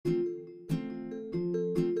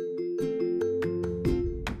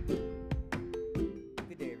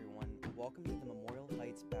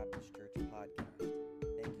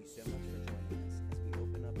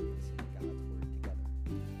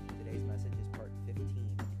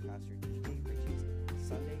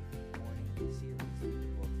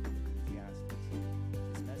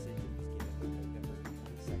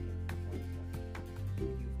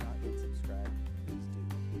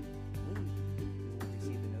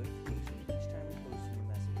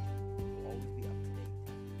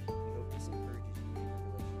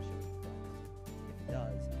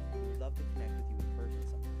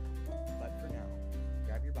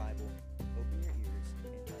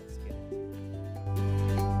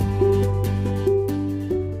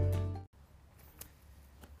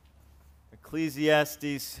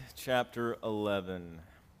Ecclesiastes chapter 11.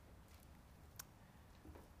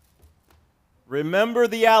 Remember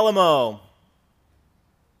the Alamo.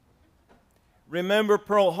 Remember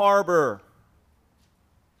Pearl Harbor.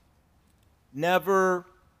 Never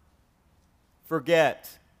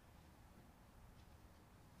forget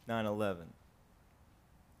 9/11.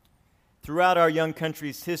 Throughout our young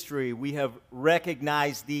country's history, we have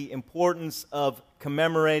recognized the importance of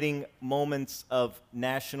commemorating moments of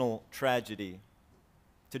national tragedy,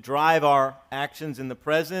 to drive our actions in the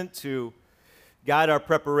present, to guide our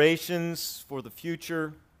preparations for the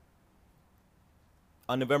future.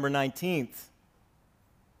 On November 19th,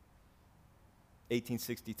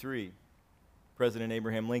 1863, President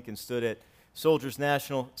Abraham Lincoln stood at Soldiers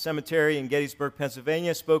National Cemetery in Gettysburg,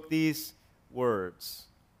 Pennsylvania, spoke these words.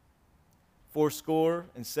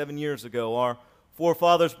 77 years ago, our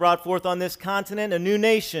forefathers brought forth on this continent a new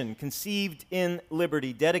nation conceived in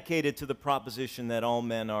liberty, dedicated to the proposition that all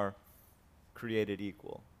men are created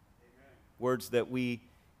equal. Amen. Words that we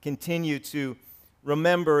continue to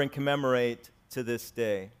remember and commemorate to this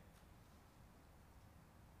day.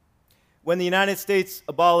 When the United States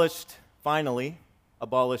finally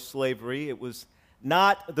abolished slavery, it was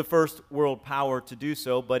not the first world power to do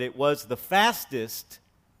so, but it was the fastest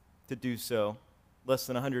to do so. Less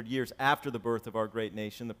than 100 years after the birth of our great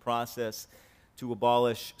nation, the process to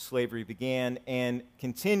abolish slavery began and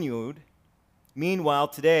continued. Meanwhile,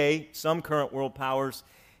 today, some current world powers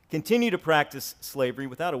continue to practice slavery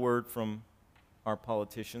without a word from our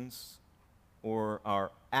politicians or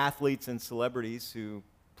our athletes and celebrities who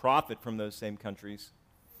profit from those same countries.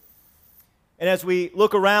 And as we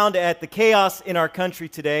look around at the chaos in our country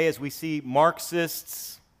today, as we see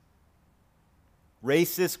Marxists,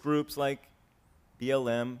 racist groups like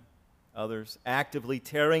BLM, others, actively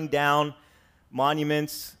tearing down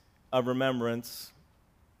monuments of remembrance,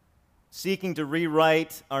 seeking to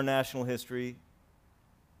rewrite our national history,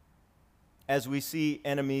 as we see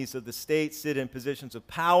enemies of the state sit in positions of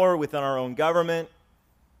power within our own government,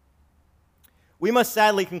 we must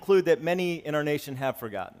sadly conclude that many in our nation have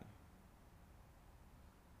forgotten.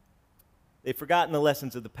 They've forgotten the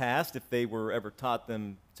lessons of the past, if they were ever taught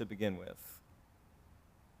them to begin with.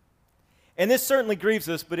 And this certainly grieves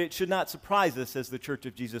us, but it should not surprise us as the Church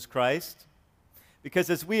of Jesus Christ, because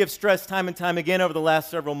as we have stressed time and time again over the last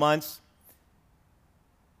several months,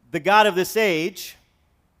 the God of this age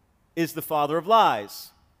is the father of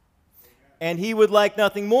lies. And he would like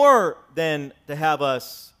nothing more than to have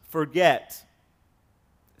us forget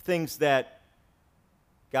things that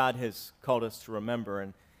God has called us to remember.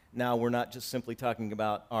 And now we're not just simply talking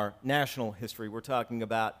about our national history, we're talking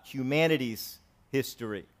about humanity's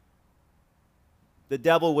history. The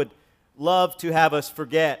devil would love to have us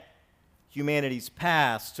forget humanity's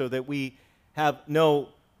past so that we have no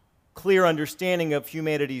clear understanding of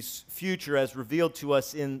humanity's future as revealed to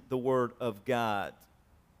us in the Word of God.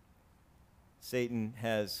 Satan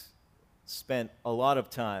has spent a lot of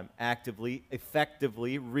time actively,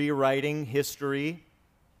 effectively rewriting history,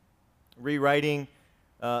 rewriting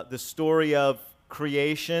the story of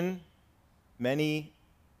creation.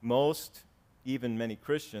 Most, even many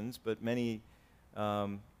Christians, but many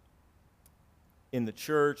in the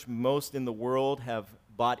church, most in the world have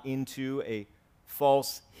bought into a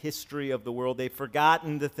false history of the world. They've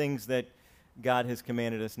forgotten the things that God has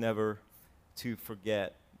commanded us never to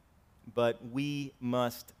forget. But we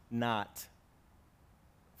must not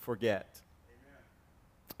forget. Amen.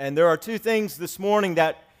 And there are two things this morning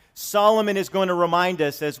that Solomon is going to remind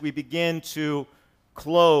us as we begin to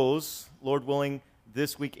close. Lord willing,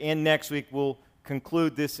 this week and next week we'll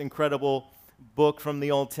conclude this incredible book from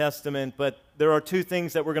the Old Testament. But there are two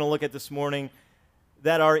things that we're going to look at this morning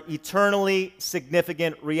that are eternally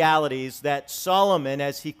significant realities that Solomon,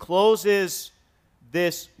 as he closes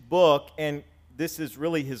this book, and this is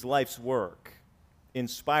really his life's work,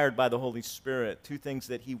 inspired by the Holy Spirit, two things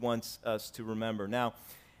that he wants us to remember. Now,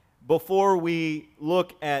 before we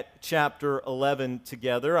look at chapter 11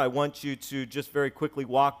 together, I want you to just very quickly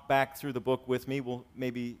walk back through the book with me. We'll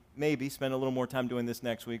maybe spend a little more time doing this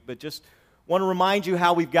next week, but just want to remind you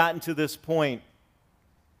how we've gotten to this point.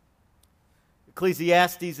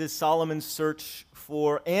 Ecclesiastes is Solomon's search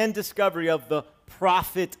for and discovery of the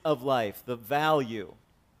profit of life, the value,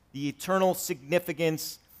 the eternal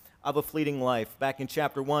significance of a fleeting life. Back in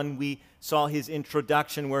chapter 1, we saw his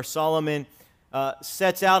introduction where Solomon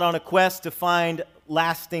sets out on a quest to find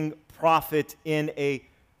lasting profit in a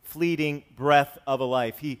fleeting breath of a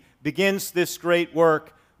life. He begins this great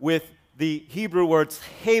work with the Hebrew words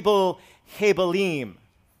Hebelim,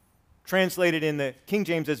 translated in the King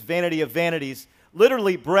James as vanity of vanities,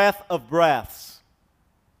 literally breath of breaths.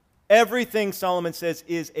 Everything, Solomon says,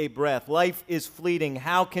 is a breath. Life is fleeting.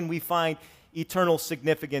 How can we find eternal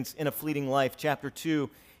significance in a fleeting life? Chapter 2,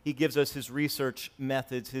 he gives us his research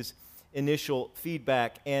methods, his initial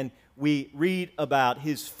feedback, and we read about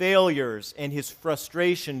his failures and his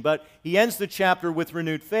frustration, but he ends the chapter with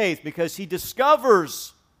renewed faith because he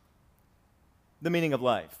discovers the meaning of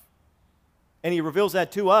life. And he reveals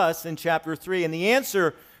that to us in chapter 3. And the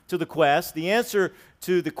answer to the quest, the answer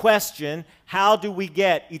to the question, how do we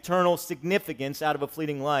get eternal significance out of a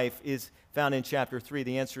fleeting life, is found in chapter 3.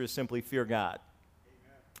 The answer is simply fear God.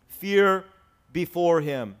 Amen. Fear before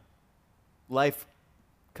him. Life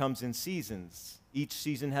comes in seasons. Each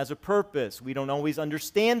season has a purpose. We don't always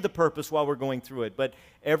understand the purpose while we're going through it, but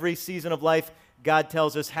every season of life, God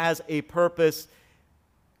tells us, has a purpose.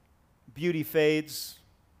 Beauty fades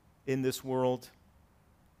in this world.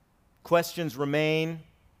 Questions remain.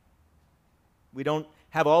 We don't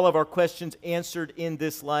have all of our questions answered in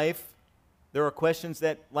this life. There are questions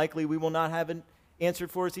that likely we will not have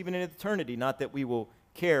answered for us even in eternity. Not that we will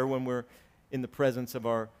care when we're in the presence of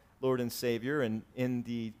our Lord and Savior and in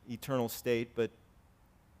the eternal state, but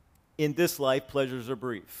in this life, pleasures are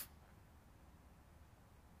brief.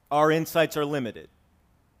 Our insights are limited.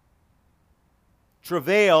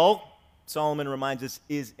 Travail, Solomon reminds us,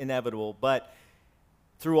 is inevitable, but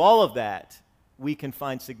through all of that, we can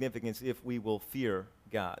find significance if we will fear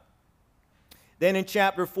God. Then in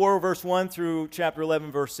chapter 4, verse 1 through chapter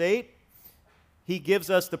 11, verse 8, he gives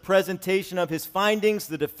us the presentation of his findings,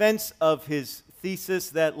 the defense of his thesis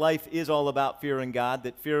that life is all about fearing God,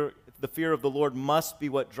 that the fear of the Lord must be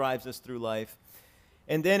what drives us through life.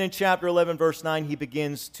 And then in chapter 11, verse 9, he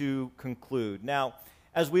begins to conclude. Now,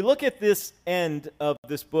 as we look at this end of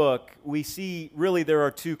this book, we see really there are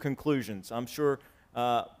two conclusions. I'm sure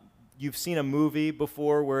you've seen a movie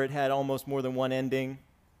before where it had almost more than one ending,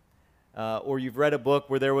 or you've read a book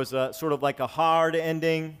where there was a sort of like a hard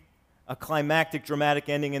ending, a climactic, dramatic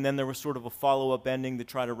ending, and then there was sort of a follow-up ending to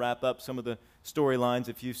try to wrap up some of the storylines.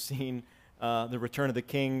 If you've seen The Return of the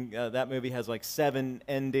King, that movie has like 7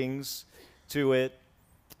 endings to it.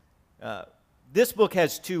 This book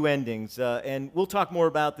has 2 endings, and we'll talk more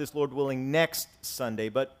about this, Lord willing, next Sunday.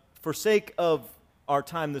 But for sake of our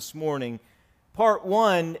time this morning, part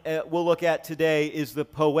 1 we'll look at today is the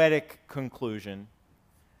poetic conclusion.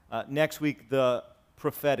 Next week, the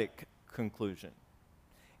prophetic conclusion.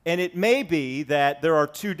 And it may be that there are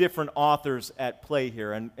 2 different authors at play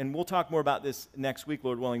here, and we'll talk more about this next week,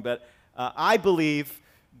 Lord willing, but I believe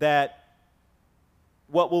that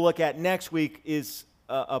what we'll look at next week is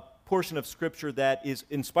a portion of Scripture that is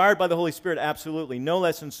inspired by the Holy Spirit, absolutely, no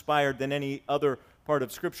less inspired than any other part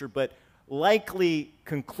of Scripture, but likely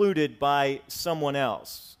concluded by someone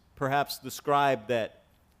else, perhaps the scribe that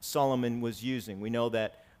Solomon was using. We know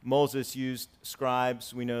that Moses used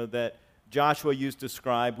scribes. We know that Joshua used a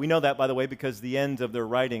scribe. We know that, by the way, because the ends of their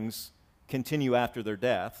writings continue after their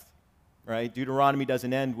death, right? Deuteronomy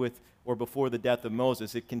doesn't end with or before the death of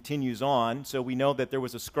Moses. It continues on. So we know that there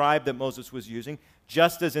was a scribe that Moses was using,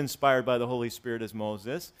 just as inspired by the Holy Spirit as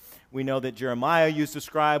Moses. We know that Jeremiah used a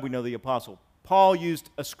scribe. We know the Apostle Paul used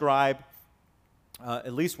a scribe,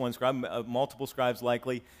 at least one scribe, multiple scribes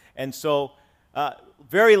likely. And so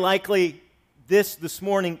very likely this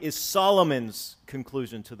morning is Solomon's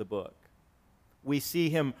conclusion to the book. We see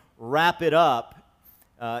him wrap it up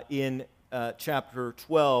in chapter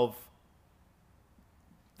 12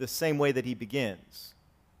 the same way that he begins,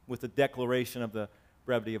 with a declaration of the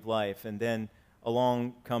brevity of life. And then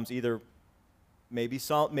along comes either maybe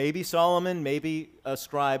Solomon, maybe a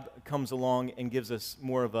scribe comes along and gives us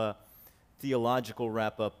more of a theological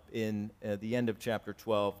wrap-up in the end of chapter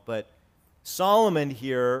 12. But Solomon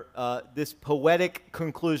here, this poetic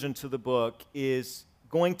conclusion to the book, is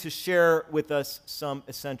going to share with us some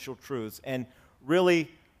essential truths. And really,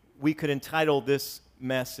 we could entitle this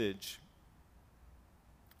message,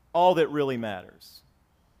 All That Really Matters.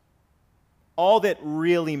 All that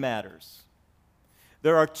really matters.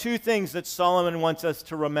 There are 2 things that Solomon wants us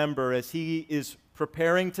to remember as he is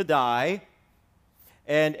preparing to die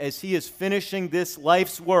and as he is finishing this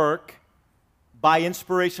life's work by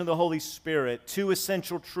inspiration of the Holy Spirit. 2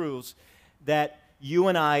 essential truths that you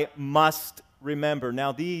and I must remember.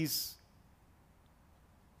 Now, these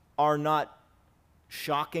are not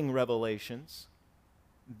shocking revelations.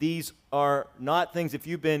 These are not things, if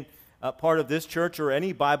you've been part of this church or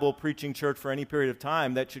any Bible preaching church for any period of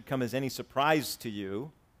time, that should come as any surprise to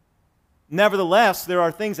you. Nevertheless, there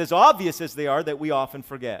are things as obvious as they are that we often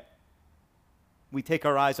forget. We take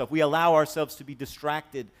our eyes off. We allow ourselves to be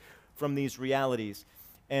distracted from these realities.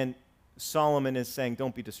 And Solomon is saying,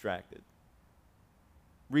 don't be distracted.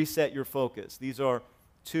 Reset your focus. These are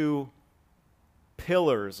two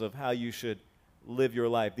pillars of how you should live your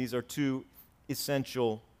life. These are two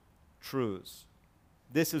essential truths.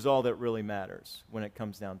 This is all that really matters when it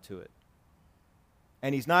comes down to it.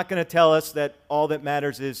 And he's not going to tell us that all that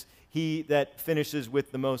matters is he that finishes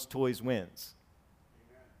with the most toys wins.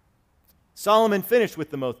 Amen. Solomon finished with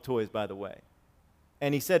the most toys, by the way,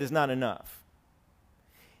 and he said is not enough.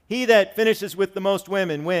 He that finishes with the most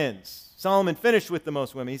women wins. Solomon finished with the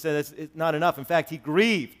most women. He said it's not enough. In fact, he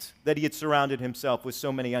grieved that he had surrounded himself with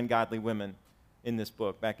so many ungodly women in this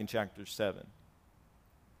book, back in chapter 7.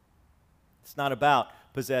 It's not about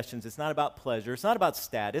possessions. It's not about pleasure. It's not about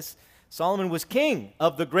status. Solomon was king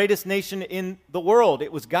of the greatest nation in the world.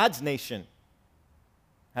 It was God's nation.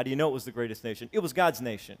 How do you know it was the greatest nation? It was God's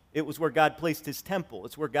nation. It was where God placed his temple.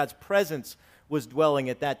 It's where God's presence was dwelling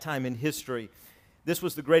at that time in history. This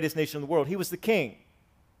was the greatest nation in the world. He was the king.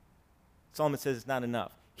 Solomon says it's not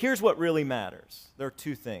enough. Here's what really matters. There are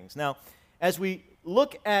two things. Now, as we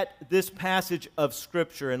look at this passage of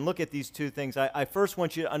Scripture and look at these two things, I first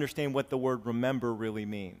want you to understand what the word remember really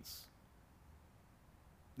means.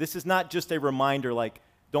 This is not just a reminder like,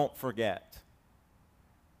 don't forget.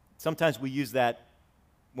 Sometimes we use that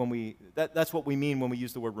when that's what we mean when we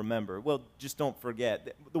use the word remember. Well, just don't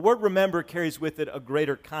forget. The word remember carries with it a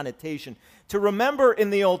greater connotation. To remember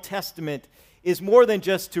in the Old Testament is more than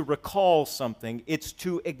just to recall something. It's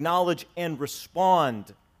to acknowledge and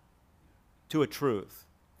respond to a truth.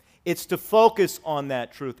 It's to focus on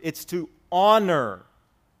that truth. It's to honor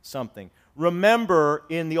something. Remember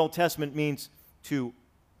in the Old Testament means to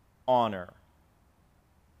honor.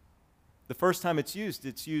 The first time it's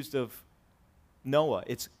used of Noah.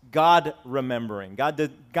 It's God remembering. God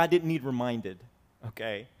didn't need reminded,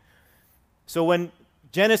 okay? So when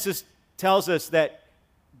Genesis tells us that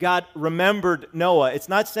God remembered Noah, it's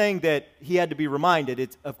not saying that he had to be reminded.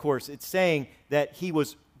 It's saying that he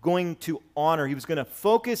was going to honor. He was going to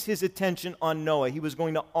focus his attention on Noah. He was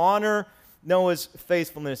going to honor Noah's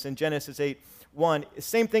faithfulness in Genesis 8:1.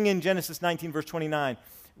 Same thing in Genesis 19, verse 29.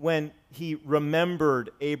 When he remembered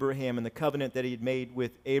Abraham and the covenant that he had made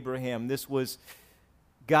with Abraham. This was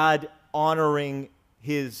God honoring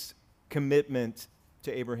his commitment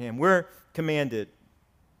to Abraham. We're commanded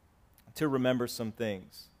to remember some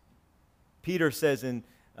things. Peter says in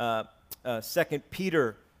 2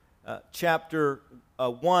 Peter chapter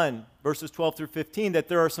 1, verses 12 through 15, that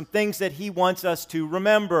there are some things that he wants us to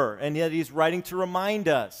remember, and yet he's writing to remind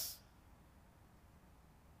us.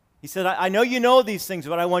 He said, I know you know these things,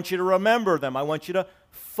 but I want you to remember them. I want you to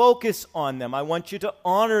focus on them. I want you to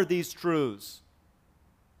honor these truths.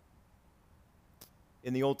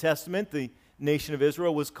 In the Old Testament, the nation of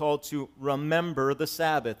Israel was called to remember the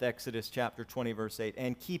Sabbath, Exodus chapter 20, verse 8,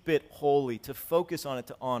 and keep it holy, to focus on it,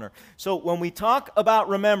 to honor. So when we talk about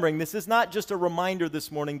remembering, this is not just a reminder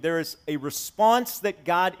this morning. There is a response that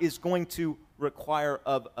God is going to require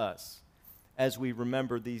of us as we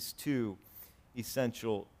remember these two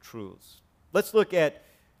essential truths. Let's look at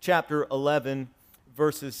chapter 11,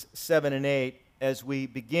 verses 7 and 8, as we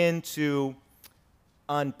begin to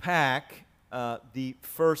unpack the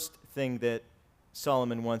first thing that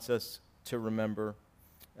Solomon wants us to remember.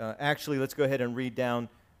 Actually, let's go ahead and read down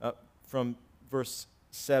from verse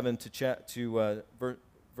 7 to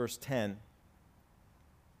verse 10.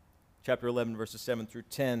 Chapter 11, verses 7 through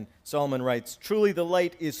 10. Solomon writes, "Truly the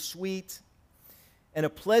light is sweet, and a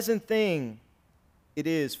pleasant thing it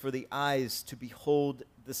is for the eyes to behold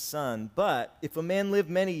the sun. But if a man live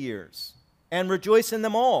many years and rejoice in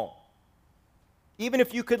them all, even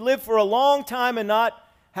if you could live for a long time and not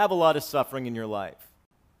have a lot of suffering in your life,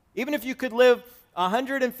 even if you could live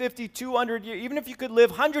 150, 200 years, even if you could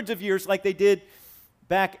live hundreds of years like they did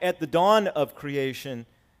back at the dawn of creation,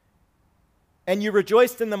 and you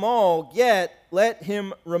rejoiced in them all, yet let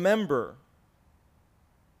him remember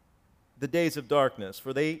the days of darkness,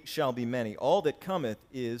 for they shall be many. All that cometh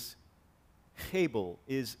is Habel,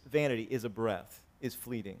 is vanity, is a breath, is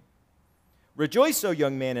fleeting. Rejoice, O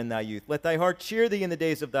young man, in thy youth. Let thy heart cheer thee in the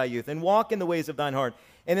days of thy youth, and walk in the ways of thine heart,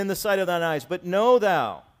 and in the sight of thine eyes. But know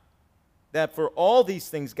thou that for all these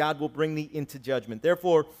things God will bring thee into judgment.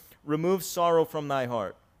 Therefore, remove sorrow from thy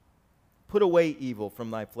heart. Put away evil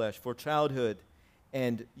from thy flesh, for childhood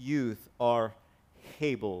and youth are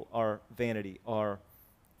Habel, are vanity, are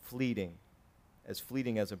fleeting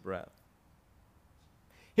as a breath."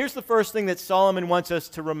 Here's the first thing that Solomon wants us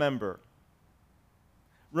to remember.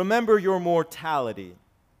 Remember your mortality.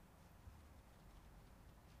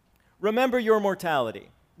 Remember your mortality.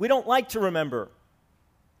 We don't like to remember.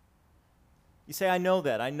 You say, I know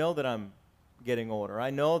that. I know that I'm getting older. I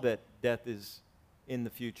know that death is in the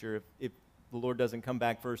future. If the Lord doesn't come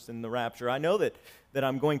back first in the rapture. I know that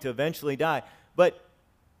I'm going to eventually die. But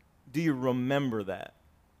do you remember that?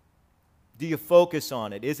 Do you focus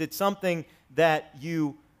on it? Is it something that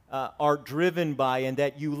you are driven by and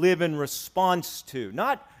that you live in response to?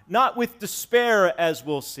 Not with despair, as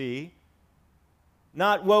we'll see,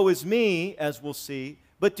 not woe is me, as we'll see,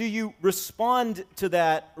 but do you respond to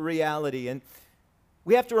that reality? And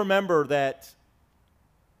we have to remember that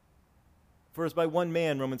for as by one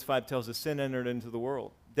man, Romans 5 tells us, sin entered into the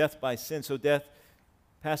world, death by sin. So death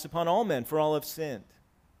passed upon all men, for all have sinned.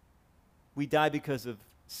 We die because of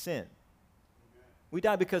sin. We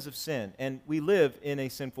die because of sin, and we live in a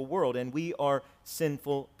sinful world, and we are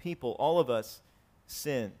sinful people. All of us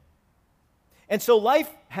sin. And so life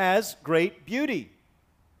has great beauty.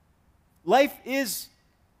 Life is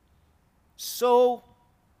so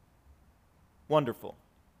wonderful.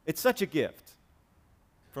 It's such a gift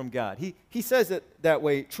from God. He says it that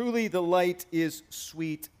way. Truly the light is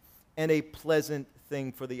sweet and a pleasant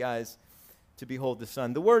thing for the eyes to behold the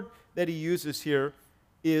sun. The word that he uses here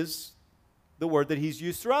is the word that he's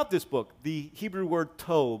used throughout this book, the Hebrew word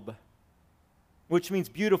tob, which means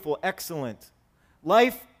beautiful, excellent.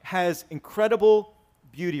 Life has incredible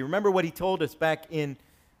beauty. Remember what he told us back in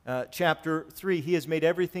chapter 3. He has made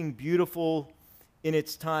everything beautiful in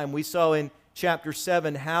its time. We saw in chapter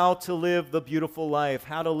 7 how to live the beautiful life,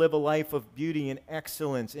 how to live a life of beauty and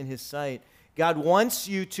excellence in his sight. God wants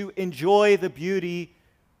you to enjoy the beauty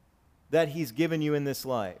that he's given you in this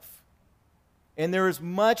life. And there is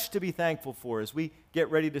much to be thankful for as we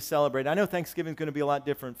get ready to celebrate. I know Thanksgiving is going to be a lot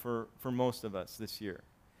different for most of us this year.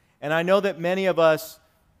 And I know that many of us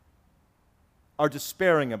are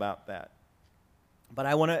despairing about that. But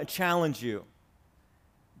I want to challenge you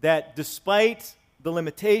that despite the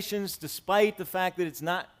limitations, despite the fact that it's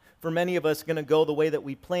not, for many of us, going to go the way that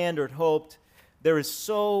we planned or had hoped, there is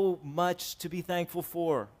so much to be thankful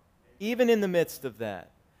for, even in the midst of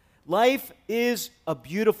that. Life is a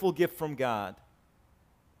beautiful gift from God.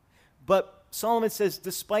 But Solomon says,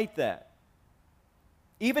 despite that,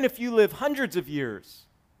 even if you live hundreds of years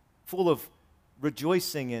full of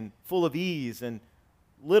rejoicing and full of ease and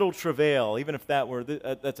little travail, even if that were,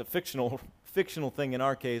 that's a fictional thing in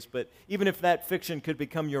our case, but even if that fiction could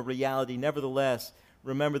become your reality, nevertheless,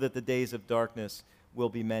 remember that the days of darkness will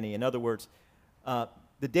be many. In other words,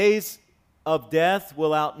 the days of death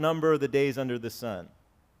will outnumber the days under the sun.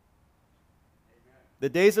 The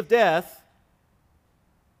days of death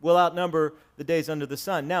will outnumber the days under the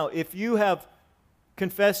sun. Now, if you have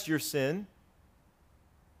confessed your sin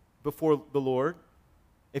before the Lord,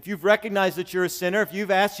 if you've recognized that you're a sinner, if you've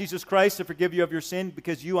asked Jesus Christ to forgive you of your sin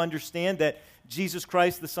because you understand that Jesus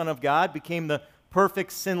Christ, the Son of God, became the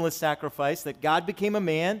perfect sinless sacrifice, that God became a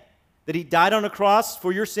man, that he died on a cross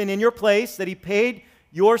for your sin in your place, that he paid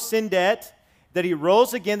your sin debt, that he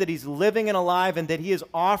rose again, that he's living and alive, and that he is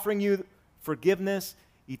offering you forgiveness,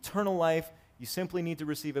 eternal life, you simply need to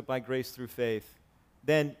receive it by grace through faith,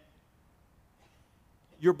 then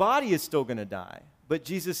your body is still going to die. But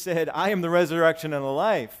Jesus said, I am the resurrection and the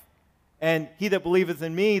life. And he that believeth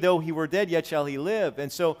in me, though he were dead, yet shall he live.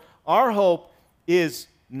 And so our hope is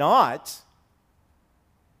not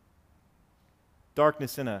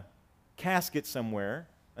darkness in a casket somewhere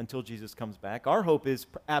until Jesus comes back. Our hope is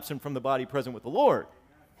absent from the body, present with the Lord.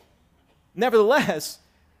 Nevertheless,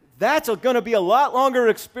 that's going to be a lot longer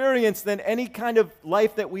experience than any kind of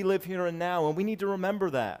life that we live here and now, and we need to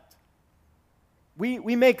remember that.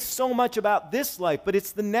 We make so much about this life, but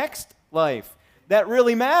it's the next life that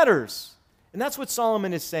really matters. And that's what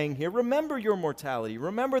Solomon is saying here. Remember your mortality.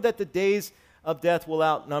 Remember that the days of death will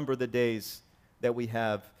outnumber the days that we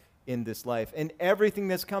have in this life and everything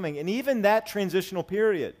that's coming, and even that transitional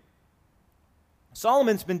period.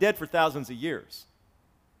 Solomon's been dead for thousands of years,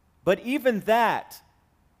 but even that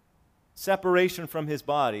separation from his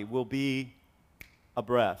body will be a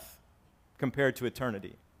breath compared to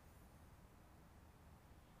eternity.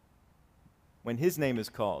 When his name is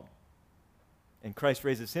called and Christ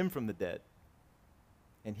raises him from the dead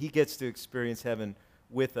and he gets to experience heaven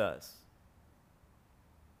with us,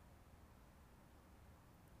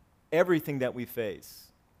 everything that we face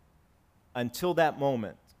until that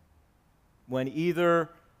moment when either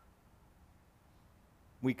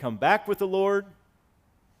we come back with the Lord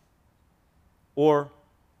or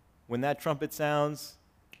when that trumpet sounds,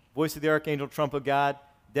 voice of the archangel, trump of God,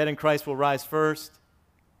 dead in Christ will rise first,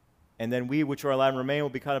 and then we which are alive and remain will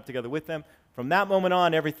be caught up together with them. From that moment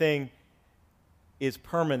on, everything is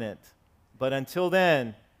permanent. But until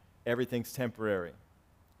then, everything's temporary.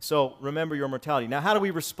 So remember your mortality. Now, how do we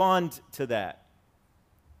respond to that?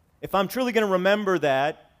 If I'm truly going to remember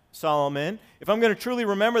that, Solomon, if I'm going to truly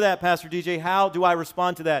remember that, Pastor DJ, how do I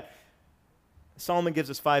respond to that? Solomon gives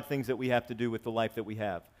us 5 things that we have to do with the life that we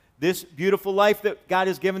have. This beautiful life that God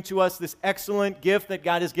has given to us, this excellent gift that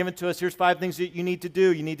God has given to us, here's 5 things that you need to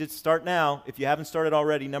do. You need to start now. If you haven't started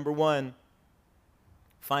already, number 1,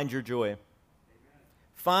 find your joy. Amen.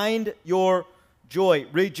 Find your joy.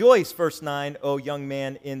 Rejoice, verse 9, O young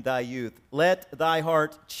man, in thy youth. Let thy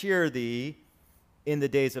heart cheer thee in the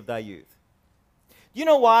days of thy youth. Do you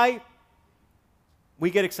know why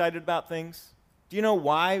we get excited about things? Do you know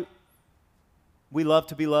why we love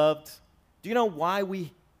to be loved? Do you know why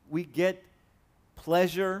we get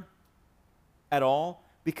pleasure at all?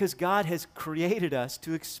 Because God has created us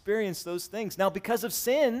to experience those things. Now, because of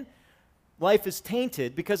sin, life is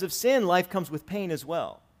tainted. Because of sin, life comes with pain as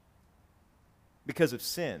well. Because of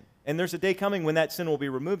sin. And there's a day coming when that sin will be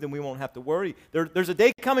removed and we won't have to worry. There's a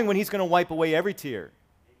day coming when He's going to wipe away every tear.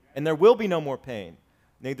 And there will be no more pain,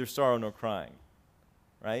 neither sorrow nor crying.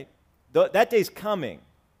 Right? That day's coming.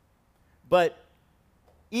 But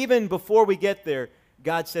even before we get there,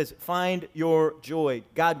 God says, find your joy.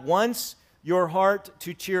 God wants your heart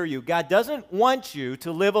to cheer you. God doesn't want you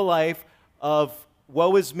to live a life of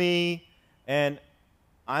woe is me and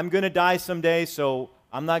I'm going to die someday, so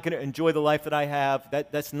I'm not going to enjoy the life that I have.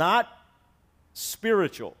 That's not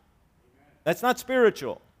spiritual. That's not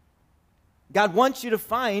spiritual. God wants you to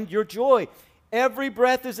find your joy. Every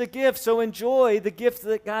breath is a gift, so enjoy the gift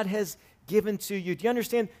that God has given to you. Do you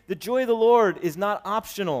understand? The joy of the Lord is not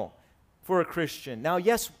optional for a Christian. Now,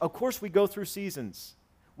 yes, of course we go through seasons.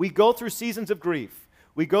 We go through seasons of grief.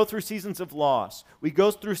 We go through seasons of loss. We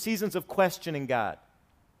go through seasons of questioning God.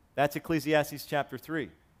 That's Ecclesiastes chapter 3.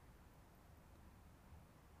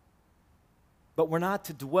 But we're not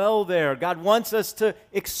to dwell there. God wants us to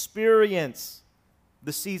experience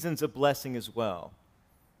the seasons of blessing as well.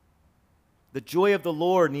 The joy of the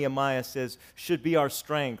Lord, Nehemiah says, should be our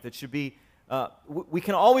strength. It should be, we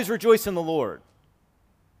can always rejoice in the Lord.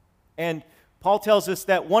 And Paul tells us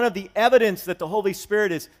that one of the evidence that the Holy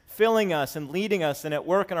Spirit is filling us and leading us and at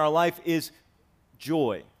work in our life is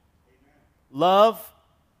joy. Amen. Love,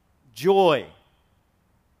 joy,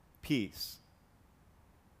 peace.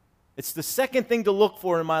 It's the second thing to look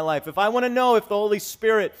for in my life. If I want to know if the Holy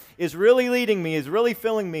Spirit is really leading me, is really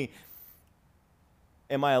filling me,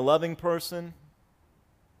 am I a loving person?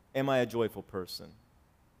 Am I a joyful person?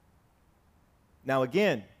 Now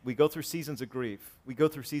again, we go through seasons of grief. We go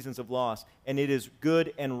through seasons of loss, and it is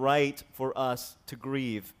good and right for us to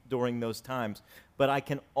grieve during those times. But I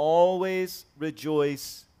can always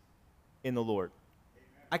rejoice in the Lord.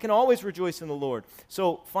 Amen. I can always rejoice in the Lord.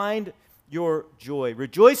 So find your joy.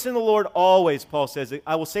 Rejoice in the Lord always, Paul says.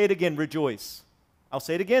 I will say it again, rejoice. I'll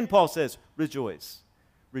say it again, Paul says, rejoice.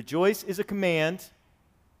 Rejoice is a command,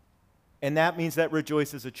 and that means that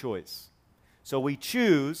rejoice is a choice. So we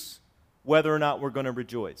choose whether or not we're going to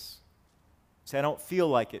rejoice. Say, I don't feel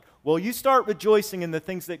like it. Well, you start rejoicing in the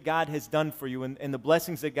things that God has done for you and the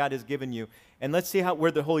blessings that God has given you, and let's see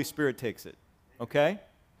where the Holy Spirit takes it, okay?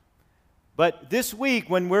 But this week,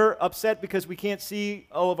 when we're upset because we can't see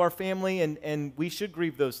all of our family, and we should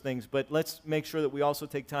grieve those things, but let's make sure that we also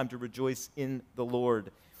take time to rejoice in the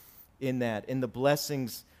Lord in that, in the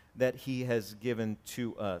blessings that He has given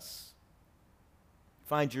to us.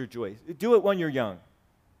 Find your joy. Do it when you're young.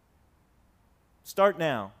 Start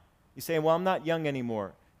now. You say, well, I'm not young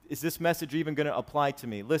anymore. Is this message even going to apply to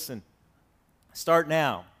me? Listen, start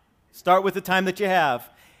now. Start with the time that you have.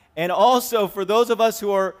 And also, for those of us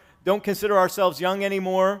who don't consider ourselves young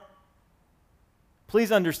anymore,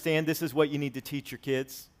 please understand this is what you need to teach your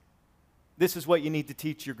kids. This is what you need to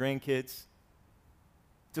teach your grandkids.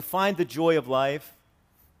 To find the joy of life.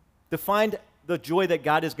 To find the joy that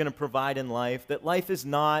God is going to provide in life. That life is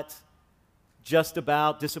not just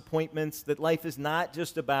about disappointments, that life is not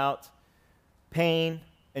just about pain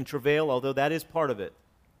and travail, although that is part of it,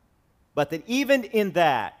 but that even in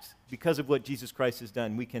that, because of what Jesus Christ has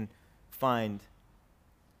done, we can find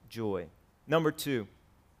joy. Number 2,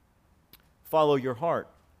 follow your heart.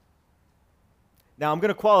 Now, I'm going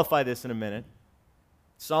to qualify this in a minute.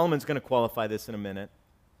 Solomon's going to qualify this in a minute.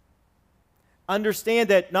 Understand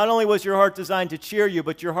that not only was your heart designed to cheer you,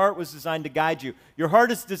 but your heart was designed to guide you. Your heart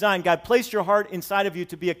is designed, God placed your heart inside of you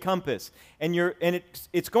to be a compass, and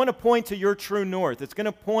it's going to point to your true north. It's going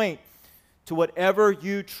to point to whatever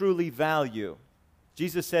you truly value.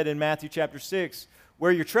 Jesus said in Matthew chapter 6,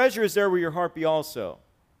 where your treasure is, there will your heart be also.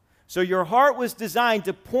 So your heart was designed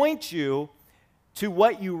to point you to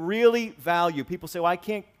what you really value. People say, well,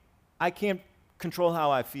 I can't control how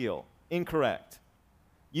I feel. Incorrect.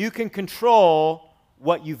 You can control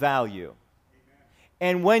what you value. Amen.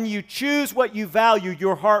 And when you choose what you value,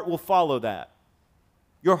 your heart will follow that.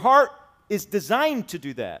 Your heart is designed to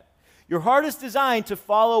do that. Your heart is designed to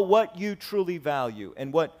follow what you truly value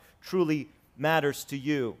and what truly matters to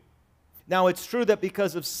you. Now, it's true that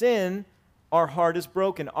because of sin, our heart is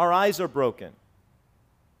broken. Our eyes are broken.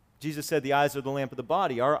 Jesus said the eyes are the lamp of the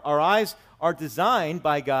body. Our eyes are designed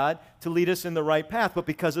by God to lead us in the right path, but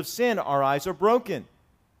because of sin, our eyes are broken.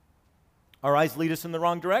 Our eyes lead us in the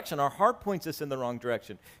wrong direction. Our heart points us in the wrong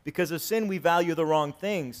direction. Because of sin, we value the wrong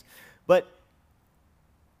things. But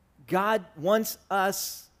God wants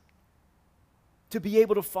us to be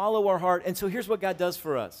able to follow our heart. And so here's what God does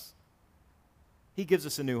for us. He gives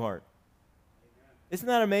us a new heart. Isn't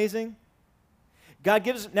that amazing? God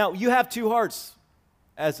gives, now you have two hearts.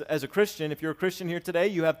 As a Christian, if you're a Christian here today,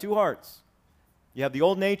 you have two hearts. You have the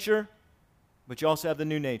old nature, but you also have the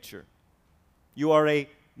new nature. You are a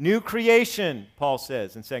new creation, Paul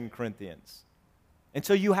says in 2 Corinthians. And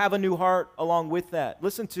so you have a new heart along with that.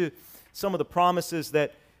 Listen to some of the promises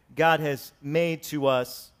that God has made to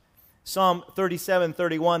us. Psalm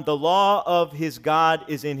 37:31, the law of his God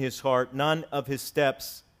is in his heart, none of his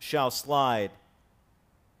steps shall slide.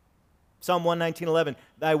 Psalm 119:11,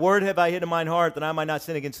 thy word have I hid in mine heart, that I might not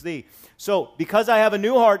sin against thee. So, because I have a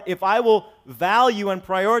new heart, if I will value and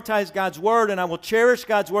prioritize God's word, and I will cherish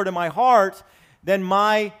God's word in my heart, then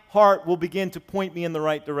my heart will begin to point me in the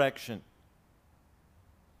right direction.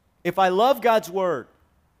 If I love God's word,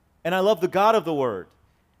 and I love the God of the word,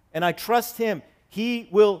 and I trust him, he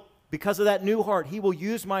will, because of that new heart, he will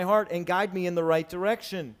use my heart and guide me in the right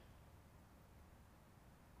direction.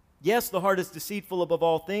 Yes, the heart is deceitful above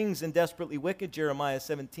all things and desperately wicked, Jeremiah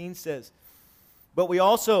 17 says. But we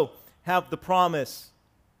also have the promise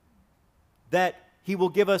that he will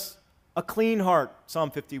give us a clean heart,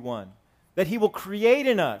 Psalm 51. That he will create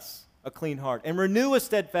in us a clean heart and renew a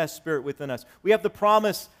steadfast spirit within us. We have the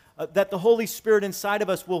promise that the Holy Spirit inside of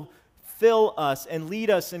us will fill us and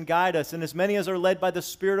lead us and guide us. And as many as are led by the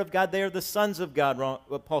Spirit of God, they are the sons of God,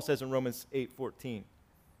 what Paul says in Romans 8:14.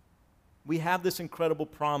 We have this incredible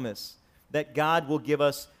promise that God will give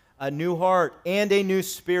us a new heart and a new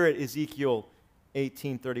spirit, Ezekiel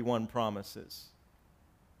 18:31 promises.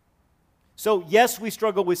 So yes, we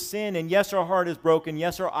struggle with sin, and yes, our heart is broken,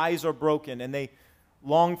 yes, our eyes are broken, and they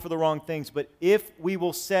long for the wrong things. But if we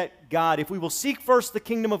will set God, if we will seek first the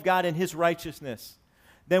kingdom of God and his righteousness,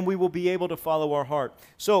 then we will be able to follow our heart.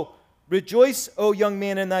 So rejoice, O young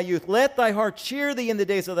man, in thy youth. Let thy heart cheer thee in the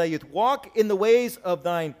days of thy youth. Walk in the ways of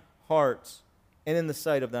thine hearts and in the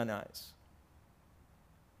sight of thine eyes.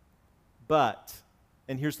 But,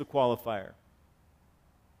 and here's the qualifier.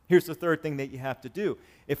 Here's the third thing that you have to do.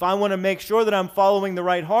 If I want to make sure that I'm following the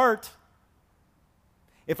right heart,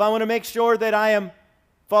 if I want to make sure that I am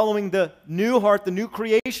following the new heart, the new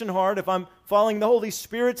creation heart, if I'm following the Holy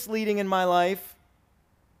Spirit's leading in my life,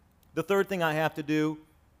 the third thing I have to do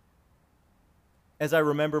as I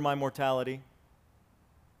remember my mortality,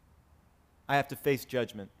 I have to face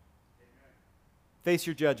judgment. Face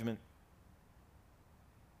your judgment.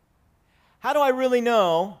 How do I really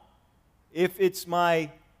know if it's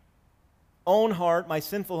my own heart, my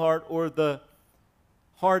sinful heart, or the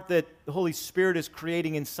heart that the Holy Spirit is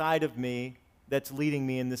creating inside of me that's leading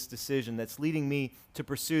me in this decision, that's leading me to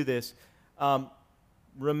pursue this?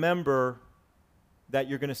 Remember that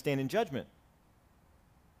you're going to stand in judgment.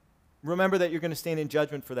 Remember that you're going to stand in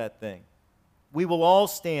judgment for that thing. We will all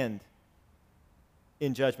stand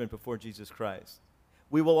in judgment before Jesus Christ.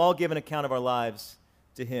 We will all give an account of our lives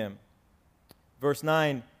to him. Verse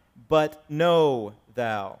 9, but know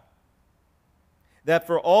thou that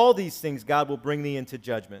for all these things God will bring thee into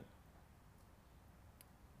judgment.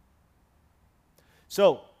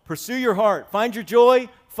 So, pursue your heart. Find your joy.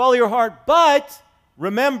 Follow your heart. But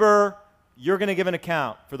remember, you're going to give an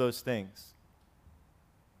account for those things.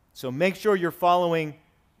 So make sure you're following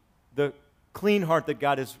the clean heart that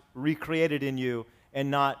God has recreated in you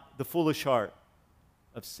and not the foolish heart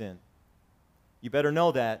of sin. You better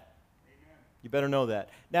know that. Amen. You better know that.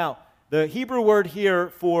 Now, the Hebrew word here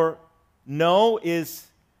for know is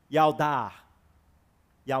yaldah.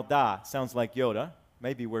 Yaldah sounds like Yoda.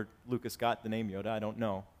 Maybe where Lucas got the name Yoda, I don't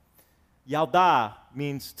know. Yaldah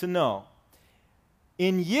means to know.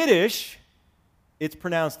 In Yiddish, it's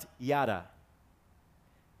pronounced yada.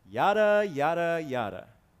 Yada, yada, yada.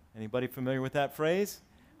 Anybody familiar with that phrase?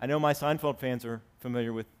 I know my Seinfeld fans are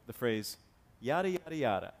familiar with the phrase yada, yada,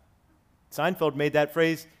 yada. Seinfeld made that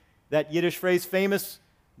phrase, that Yiddish phrase, famous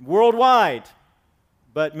worldwide,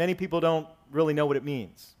 but many people don't really know what it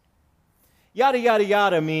means. Yada, yada,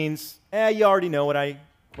 yada means, you already know what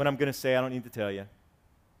I'm going to say, I don't need to tell you.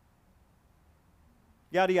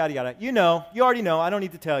 Yada, yada, yada. You know, you already know. I don't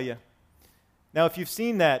need to tell you. Now, if you've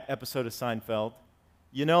seen that episode of Seinfeld,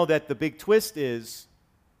 you know that the big twist is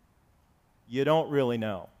you don't really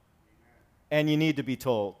know. And you need to be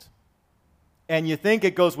told. And you think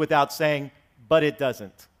it goes without saying, but it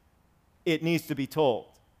doesn't. It needs to be told.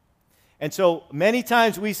 And so many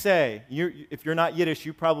times we say, if you're not Yiddish,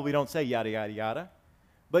 you probably don't say yada, yada, yada.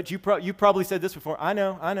 But you probably said this before. I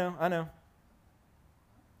know.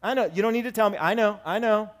 You don't need to tell me. I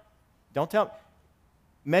know. Don't tell me.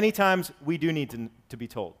 Many times we do need to be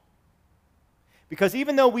told. Because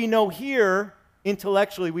even though we know here,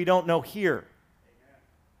 intellectually, we don't know here.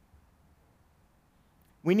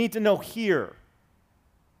 We need to know here.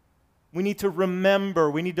 We need to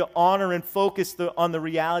remember. We need to honor and focus on the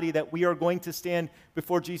reality that we are going to stand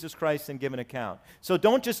before Jesus Christ and give an account. So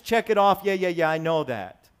don't just check it off, yeah, I know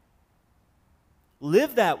that.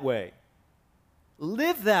 Live that way.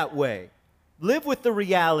 Live that way. Live with the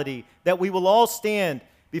reality that we will all stand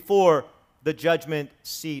before the judgment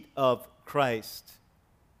seat of Christ.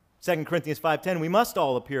 2 Corinthians 5:10, we must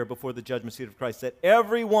all appear before the judgment seat of Christ, that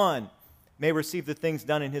everyone may receive the things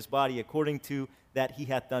done in his body according to that he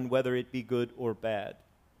hath done, whether it be good or bad.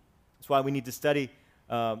 That's why we need to study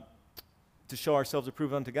to show ourselves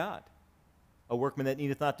approved unto God, a workman that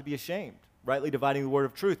needeth not to be ashamed, rightly dividing the word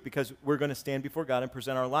of truth, because we're going to stand before God and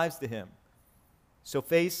present our lives to him. So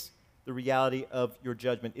face the reality of your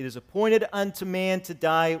judgment. It is appointed unto man to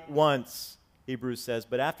die once, Hebrews says,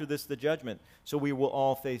 but after this the judgment. So we will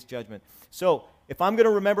all face judgment. So if I'm going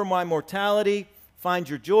to remember my mortality, find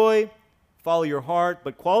your joy, follow your heart,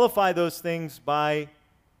 but qualify those things by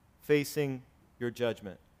facing your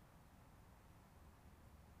judgment.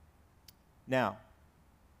 Now,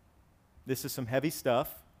 this is some heavy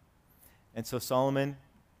stuff, and so Solomon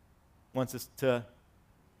wants us to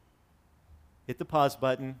hit the pause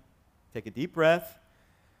button, take a deep breath,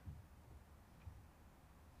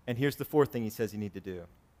 and here's the fourth thing he says you need to do.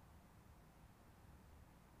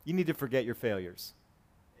 You need to forget your failures.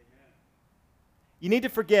 Amen. You need to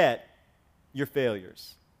forget your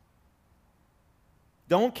failures.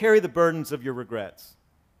 Don't carry the burdens of your regrets.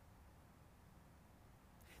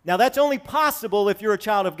 Now, that's only possible if you're a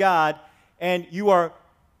child of God and you are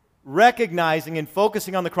recognizing and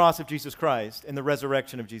focusing on the cross of Jesus Christ and the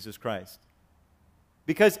resurrection of Jesus Christ.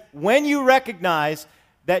 Because when you recognize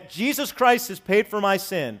that Jesus Christ has paid for my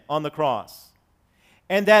sin on the cross,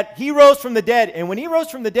 and that he rose from the dead, and when he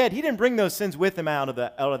rose from the dead, he didn't bring those sins with him out of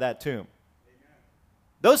that tomb.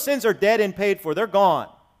 Those sins are dead and paid for. They're gone.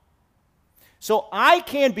 So I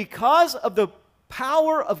can, because of the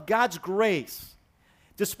power of God's grace,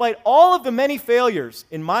 despite all of the many failures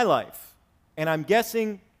in my life, and I'm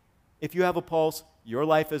guessing if you have a pulse, your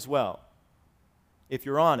life as well, if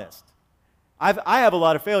you're honest. I have a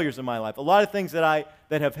lot of failures in my life, a lot of things that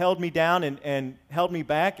have held me down and held me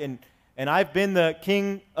back, and I've been the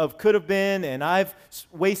king of could have been, and I've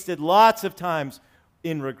wasted lots of times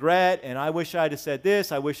in regret, and I wish I'd have said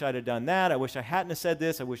this, I wish I'd have done that, I wish I hadn't have said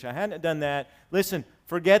this, I wish I hadn't have done that. Listen,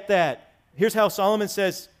 forget that. Here's how Solomon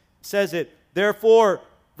says it. Therefore,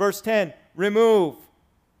 verse 10, remove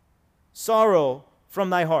sorrow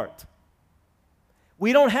from thy heart.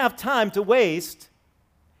 We don't have time to waste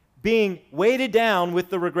being weighted down with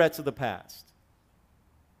the regrets of the past.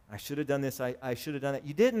 I should have done this, I should have done that.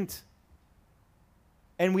 You didn't.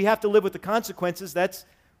 And we have to live with the consequences.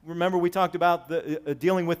 Remember we talked about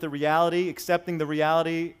dealing with the reality, accepting the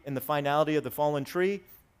reality and the finality of the fallen tree.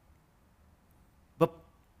 But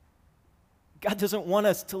God doesn't want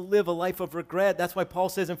us to live a life of regret. That's why Paul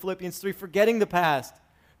says in Philippians 3, forgetting the past,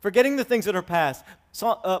 forgetting the things that are past.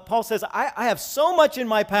 So, Paul says, I have so much in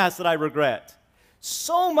my past that I regret.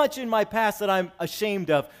 So much in my past that I'm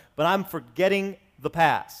ashamed of, but I'm forgetting the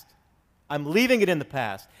past. I'm leaving it in the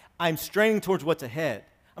past. I'm straining towards what's ahead.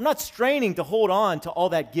 I'm not straining to hold on to all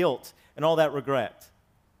that guilt and all that regret.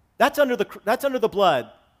 That's under the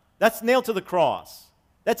blood. That's nailed to the cross.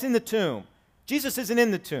 That's in the tomb. Jesus isn't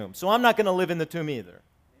in the tomb, so I'm not going to live in the tomb either.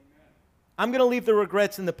 Amen. I'm going to leave the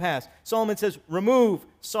regrets in the past. Solomon says, remove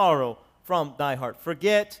sorrow from thy heart.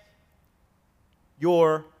 Forget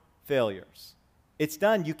your failures. It's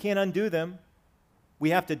done. You can't undo them.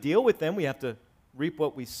 We have to deal with them. We have to reap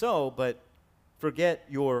what we sow, but forget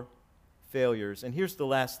your failures. And here's the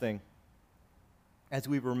last thing. As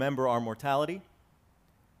we remember our mortality,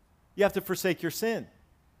 you have to forsake your sin.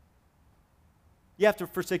 You have to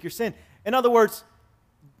forsake your sin. In other words,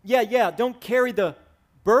 don't carry the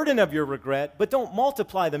burden of your regret, but don't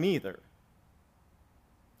multiply them either.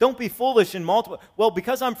 Don't be foolish and multiply. Well,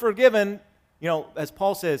 because I'm forgiven, as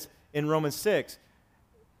Paul says in Romans 6,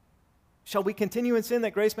 shall we continue in sin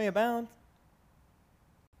that grace may abound?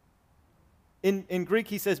 In Greek,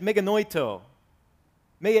 he says meganoito.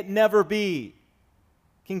 May it never be.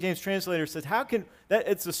 King James translator says, how can, that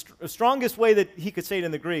it's the strongest way that he could say it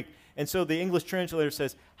in the Greek. And so the English translator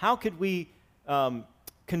says, how could we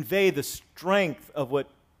convey the strength of what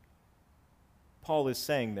Paul is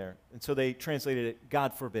saying there? And so they translated it,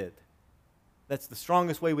 God forbid. That's the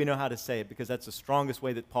strongest way we know how to say it, because that's the strongest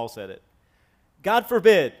way that Paul said it. God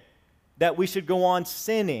forbid that we should go on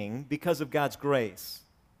sinning because of God's grace.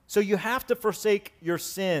 So you have to forsake your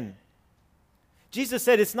sin. Jesus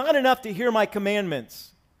said, it's not enough to hear my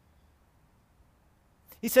commandments.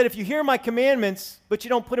 He said, if you hear my commandments, but you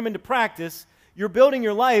don't put them into practice, you're building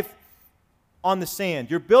your life on the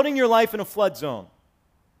sand. You're building your life in a flood zone.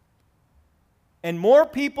 And more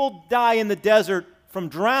people die in the desert from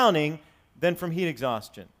drowning than from heat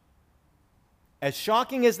exhaustion. As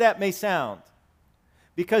shocking as that may sound,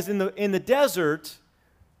 because in the desert,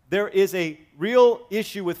 there is a real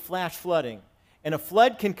issue with flash flooding. And a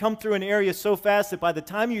flood can come through an area so fast that by the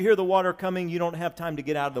time you hear the water coming, you don't have time to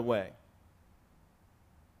get out of the way.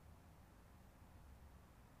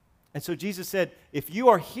 And so Jesus said, if you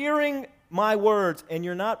are hearing my words and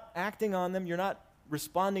you're not acting on them, you're not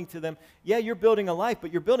responding to them, yeah, you're building a life,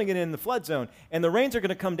 but you're building it in the flood zone. And the rains are going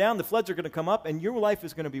to come down, the floods are going to come up, and your life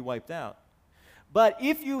is going to be wiped out. But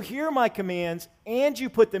if you hear my commands and you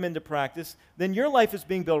put them into practice, then your life is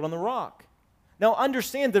being built on the rock. Now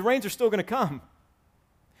understand, the rains are still going to come.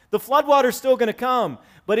 The floodwater is still going to come.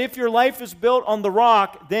 But if your life is built on the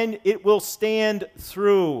rock, then it will stand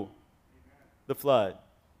through the flood.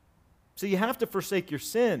 So you have to forsake your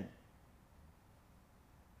sin.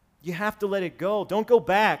 You have to let it go. Don't go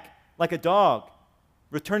back like a dog,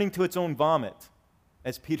 returning to its own vomit,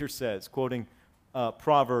 as Peter says, quoting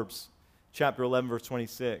Proverbs chapter 11, verse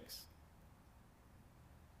 26.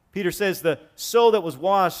 Peter says, the soul that was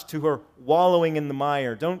washed to her wallowing in the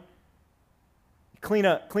mire. Don't clean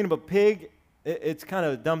up a pig. It's kind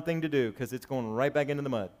of a dumb thing to do because it's going right back into the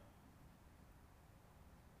mud.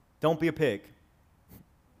 Don't be a pig.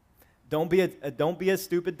 Don't be a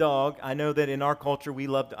stupid dog. I know that in our culture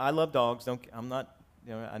I love dogs.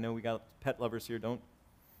 I know we got pet lovers here. Don't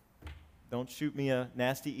shoot me a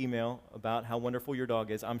nasty email about how wonderful your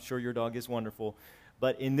dog is. I'm sure your dog is wonderful.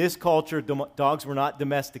 But in this culture, dogs were not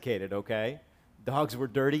domesticated, okay? Dogs were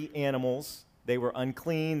dirty animals. They were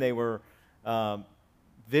unclean. They were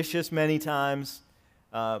vicious many times.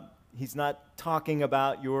 He's not talking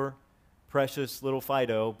about your precious little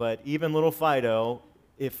Fido, but even little Fido,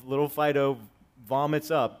 if little Fido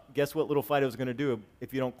vomits up, guess what little Fido is going to do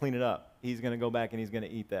if you don't clean it up? He's going to go back and he's going to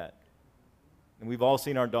eat that. And we've all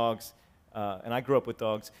seen our dogs, and I grew up with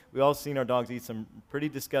dogs, we've all seen our dogs eat some pretty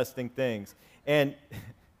disgusting things. And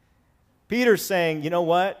Peter's saying, you know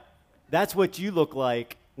what? That's what you look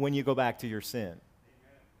like when you go back to your sin.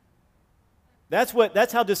 That's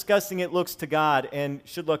how disgusting it looks to God and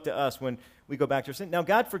should look to us when we go back to our sin. Now,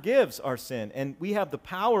 God forgives our sin, and we have the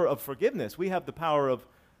power of forgiveness. We have the power of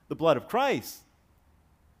the blood of Christ.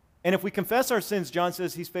 And if we confess our sins, John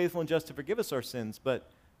says he's faithful and just to forgive us our sins. But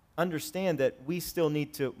understand that we still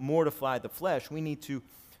need to mortify the flesh. We need to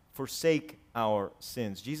forsake our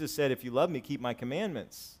sins. Jesus said, if you love me, keep my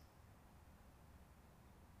commandments.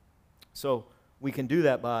 So we can do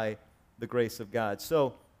that by the grace of God.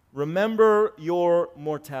 So remember your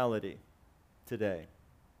mortality today.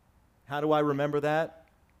 How do I remember that?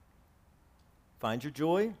 Find your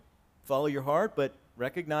joy, follow your heart, but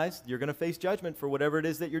recognize you're going to face judgment for whatever it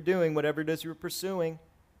is that you're doing, whatever it is you're pursuing.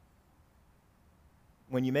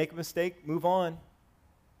 When you make a mistake, move on.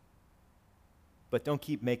 But don't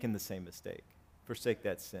keep making the same mistake. Forsake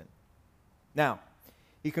that sin. Now,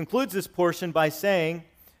 he concludes this portion by saying,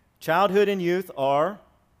 childhood and youth are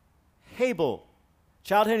Hebel.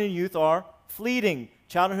 Childhood and youth are fleeting.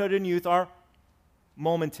 Childhood and youth are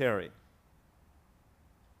momentary.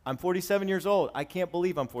 I'm 47 years old. I can't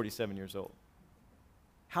believe I'm 47 years old.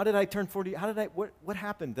 How did I turn 40? What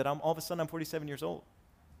happened that all of a sudden I'm 47 years old?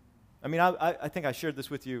 I mean, I think I shared this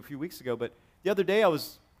with you a few weeks ago, but the other day a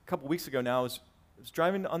couple weeks ago now, I was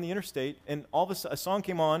driving on the interstate, and all of a song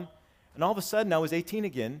came on, and all of a sudden I was 18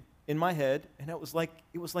 again in my head, and it was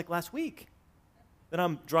like last week that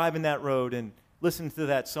I'm driving that road and listening to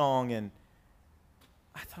that song, and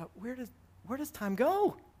I thought, where does time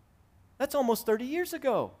go? That's almost 30 years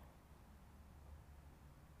ago.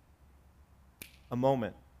 A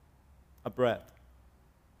moment, a breath.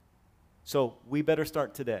 So we better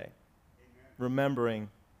start today, remembering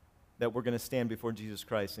that we're going to stand before Jesus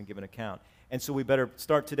Christ and give an account. And so we better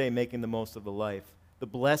start today making the most of the life, the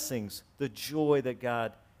blessings, the joy that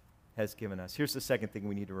God has given us. Here's the second thing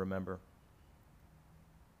we need to remember.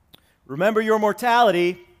 Remember your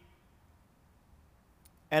mortality.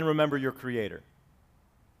 and remember your Creator.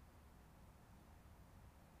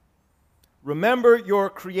 Remember your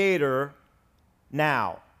Creator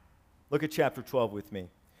now. Look at chapter 12 with me.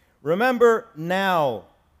 Remember now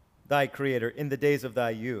thy Creator in the days of thy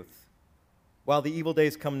youth, while the evil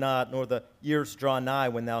days come not, nor the years draw nigh,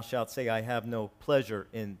 when thou shalt say, I have no pleasure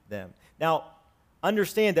in them. Now,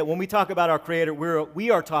 understand that when we talk about our Creator,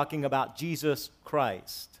 we are talking about Jesus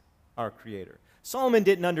Christ, our Creator. Solomon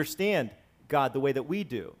didn't understand God the way that we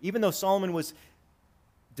do. Even though Solomon was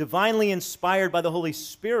divinely inspired by the Holy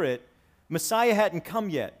Spirit, Messiah hadn't come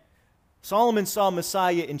yet. Solomon saw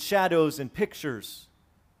Messiah in shadows and pictures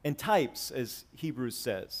and types, as Hebrews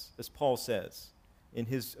says, as Paul says in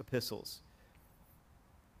his epistles.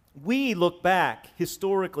 We look back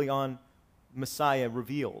historically on Messiah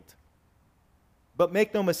revealed. But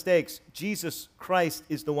make no mistakes, Jesus Christ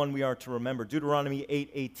is the one we are to remember. Deuteronomy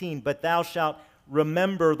 8:18, but thou shalt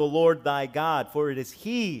remember the Lord thy God, for it is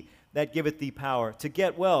he that giveth thee power to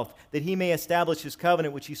get wealth, that he may establish his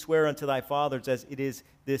covenant which he sware unto thy fathers, as it is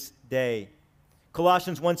this day.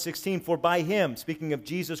 Colossians 1:16, for by him, speaking of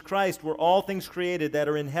Jesus Christ, were all things created that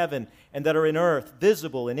are in heaven and that are in earth,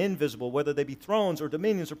 visible and invisible, whether they be thrones or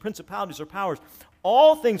dominions or principalities or powers.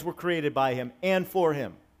 All things were created by him and for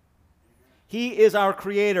him. He is our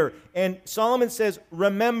Creator. And Solomon says,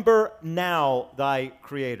 remember now thy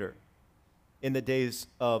Creator in the days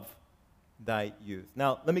of thy youth.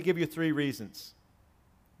 Now, let me give you 3 reasons.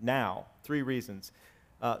 Now, 3 reasons.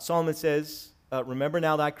 Solomon says, remember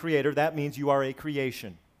now thy Creator. That means you are a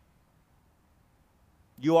creation.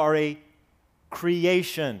 You are a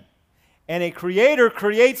creation. And a creator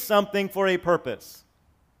creates something for a purpose.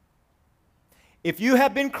 If you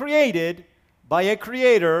have been created by a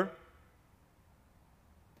creator,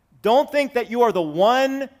 don't think that you are the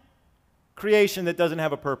one creation that doesn't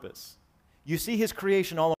have a purpose. You see his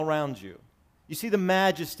creation all around you. You see the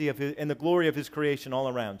majesty of his, and the glory of his creation all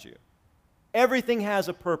around you. Everything has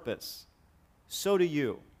a purpose. So do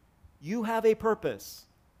you. You have a purpose.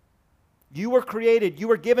 You were created. You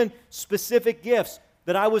were given specific gifts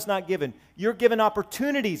that I was not given. You're given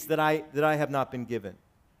opportunities that I have not been given.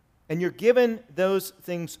 And you're given those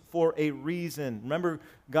things for a reason. Remember,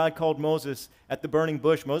 God called Moses at the burning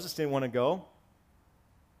bush. Moses didn't want to go.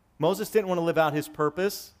 Moses didn't want to live out his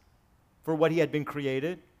purpose for what he had been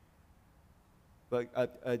created. But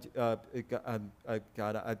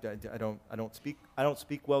God, I don't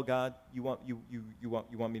speak well. God, you want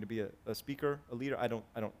me to be a speaker, a leader? I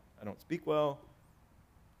don't speak well.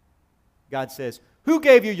 God says, who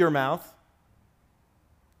gave you your mouth?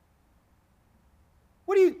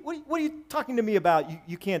 What are you talking to me about?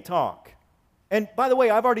 You can't talk. And by the way,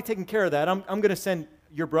 I've already taken care of that. I'm going to send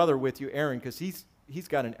your brother with you, Aaron, because he's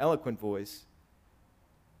got an eloquent voice.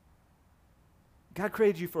 God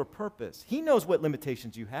created you for a purpose. He knows what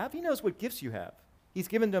limitations you have. He knows what gifts you have. He's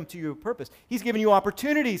given them to you a purpose. He's given you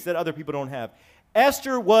opportunities that other people don't have.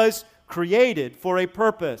 Esther was created for a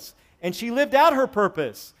purpose, and she lived out her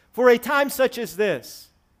purpose for a time such as this.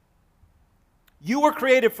 You were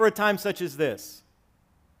created for a time such as this.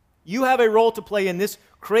 You have a role to play in this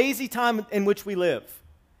crazy time in which we live.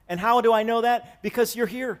 And how do I know that? Because you're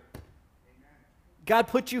here. Amen. God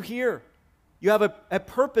put you here. You have a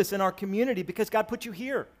purpose in our community because God put you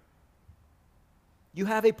here. You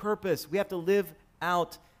have a purpose. We have to live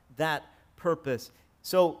out that purpose.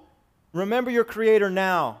 So remember your Creator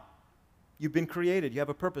now. You've been created. You have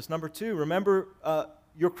a purpose. Number 2, remember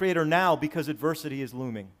your Creator now because adversity is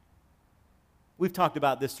looming. We've talked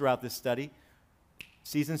about this throughout this study.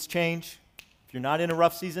 Seasons change. If you're not in a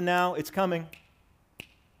rough season now, it's coming.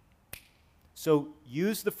 So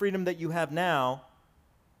use the freedom that you have now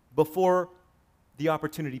before the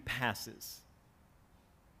opportunity passes.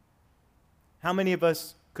 How many of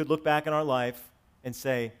us could look back in our life and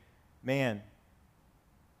say, man,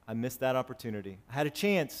 I missed that opportunity. I had a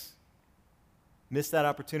chance, missed that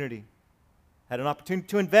opportunity. Had an opportunity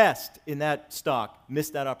to invest in that stock,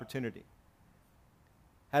 missed that opportunity.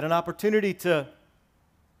 Had an opportunity to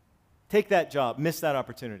take that job, miss that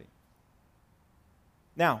opportunity.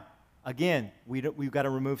 Now, again, we've got to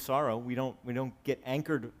remove sorrow. We don't get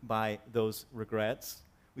anchored by those regrets.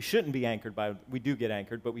 We shouldn't be anchored by, we do get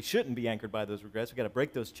anchored, but we shouldn't be anchored by those regrets. We've got to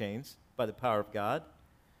break those chains by the power of God.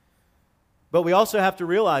 But we also have to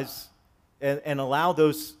realize and allow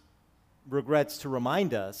those regrets to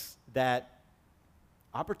remind us that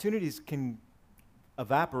opportunities can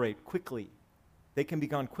evaporate quickly. They can be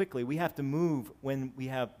gone quickly. We have to move when we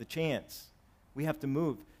have the chance. We have to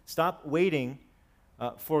move. Stop waiting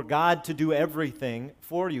for God to do everything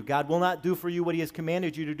for you. God will not do for you what He has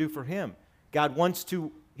commanded you to do for Him. God wants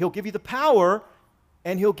to, He'll give you the power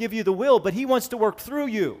and He'll give you the will, but He wants to work through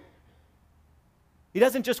you. He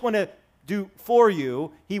doesn't just want to do for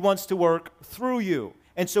you, He wants to work through you.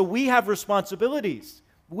 And so we have responsibilities.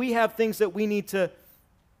 We have things that we need to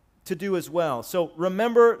do as well. So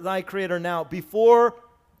remember thy Creator now before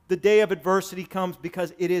the day of adversity comes,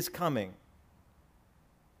 because it is coming.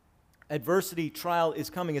 Adversity, trial is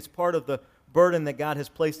coming. It's part of the burden that God has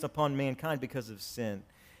placed upon mankind because of sin.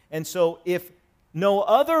 And so if no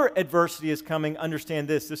other adversity is coming, understand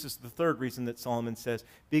this. This is the third reason that Solomon says,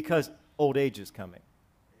 because old age is coming.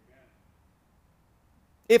 Amen.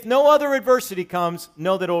 If no other adversity comes,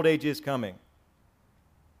 know that old age is coming.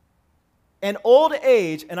 And old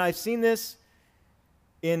age, and I've seen this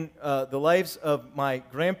in the lives of my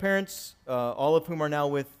grandparents, all of whom are now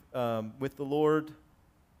with the Lord,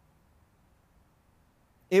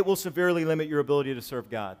 it will severely limit your ability to serve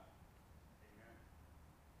God.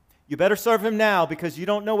 You better serve Him now, because you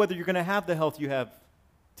don't know whether you're going to have the health you have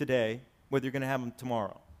today, whether you're going to have them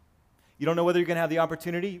tomorrow. You don't know whether you're going to have the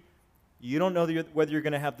opportunity. You don't know whether you're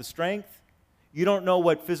going to have the strength. You don't know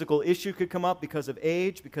what physical issue could come up because of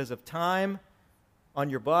age, because of time on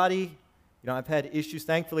your body. You know, I've had issues.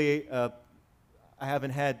 Thankfully, I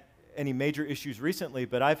haven't had any major issues recently,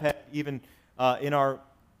 but I've had, even in our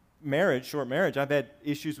marriage, short marriage, I've had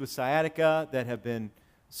issues with sciatica that have been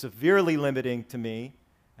severely limiting to me.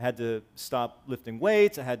 I had to stop lifting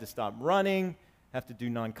weights. I had to stop running. I have to do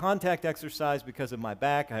non-contact exercise because of my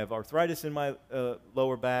back. I have arthritis in my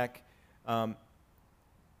lower back.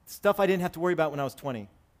 Stuff I didn't have to worry about when I was 20.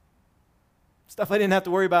 Stuff I didn't have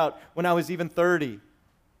to worry about when I was even 30.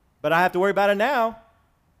 But I have to worry about it now.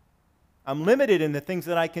 I'm limited in the things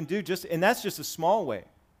that I can do, and that's just a small way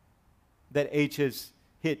that age has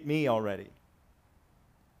hit me already.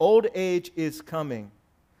 Old age is coming.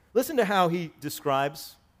 Listen to how he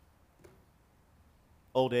describes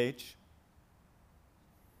old age.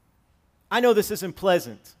 I know this isn't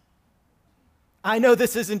pleasant. I know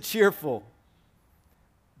this isn't cheerful.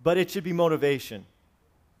 But it should be motivation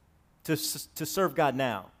to serve God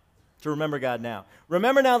now, to remember God now.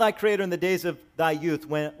 Remember now thy Creator in the days of thy youth,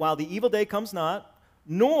 while the evil day comes not,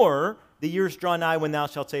 nor the years draw nigh when thou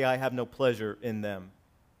shalt say, I have no pleasure in them.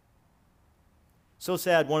 So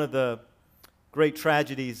sad, one of the great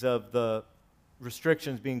tragedies of the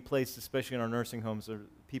restrictions being placed, especially in our nursing homes, are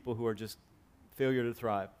people who are just failure to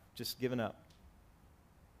thrive, just giving up.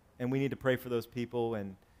 And we need to pray for those people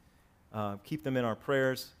and keep them in our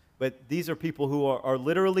prayers. But these are people who are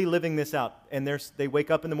literally living this out. And they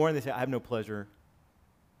wake up in the morning and they say, I have no pleasure.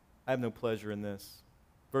 I have no pleasure in this.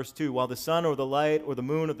 Verse 2, while the sun or the light or the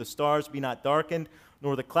moon or the stars be not darkened,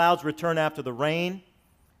 nor the clouds return after the rain.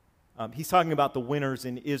 He's talking about the winters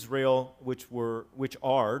in Israel, which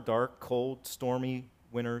are dark, cold, stormy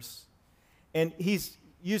winters. And he's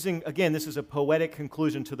using, again, this is a poetic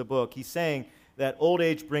conclusion to the book. He's saying that old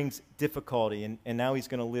age brings difficulty, and now he's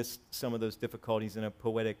going to list some of those difficulties in a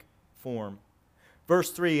poetic form. Verse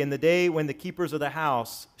 3, in the day when the keepers of the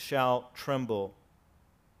house shall tremble.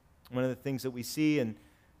 One of the things that we see in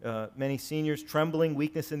many seniors, trembling,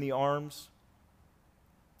 weakness in the arms.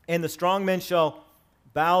 And the strong men shall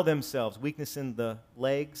bow themselves, weakness in the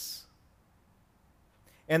legs.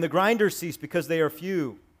 And the grinders cease because they are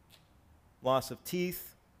few, loss of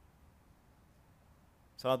teeth.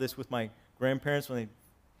 Saw this with my grandparents when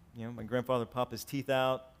my grandfather popped his teeth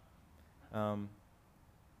out.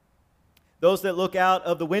 Those that look out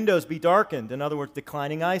of the windows be darkened. In other words,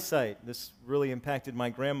 declining eyesight. This really impacted my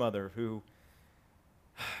grandmother, who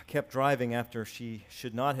kept driving after she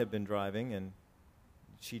should not have been driving, and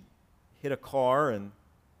she hit a car, and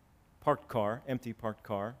empty parked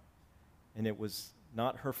car, and it was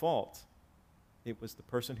not her fault. It was the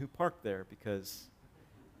person who parked there, because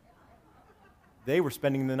they were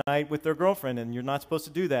spending the night with their girlfriend, and you're not supposed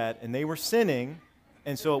to do that, and they were sinning,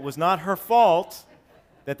 and so it was not her fault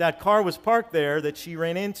that car was parked there that she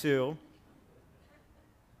ran into.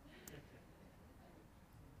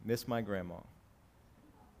 Miss my grandma.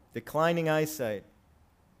 Declining eyesight.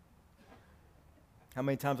 How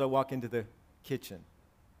many times I walk into the kitchen?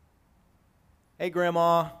 Hey,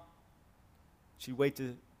 Grandma. She'd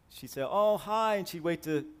say, oh, hi, and she'd wait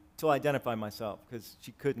till I identify myself, because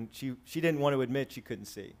she didn't want to admit she couldn't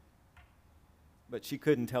see. But she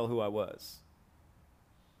couldn't tell who I was.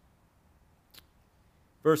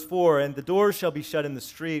 Verse 4, and the doors shall be shut in the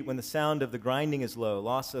street when the sound of the grinding is low,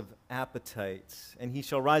 loss of appetite. And he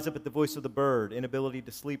shall rise up at the voice of the bird, inability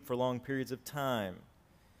to sleep for long periods of time.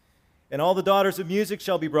 And all the daughters of music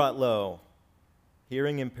shall be brought low,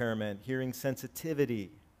 hearing impairment, hearing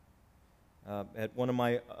sensitivity. At one of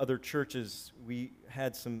my other churches, we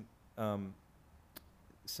had some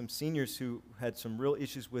some seniors who had some real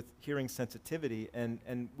issues with hearing sensitivity,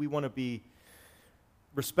 and we want to be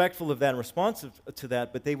respectful of that and responsive to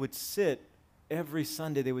that, but they would sit every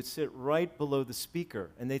Sunday, they would sit right below the speaker,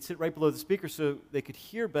 and they'd sit right below the speaker so they could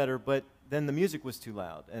hear better, but then the music was too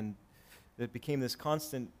loud, and it became this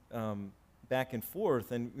constant back and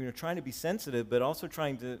forth, and trying to be sensitive, but also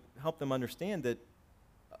trying to help them understand that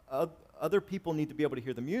other people need to be able to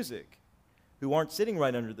hear the music who aren't sitting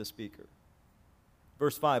right under the speaker.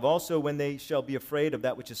 Verse 5, also when they shall be afraid of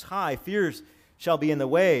that which is high, fears shall be in the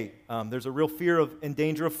way. There's a real fear of and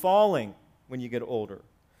danger of falling when you get older.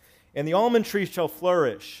 And the almond tree shall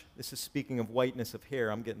flourish. This is speaking of whiteness of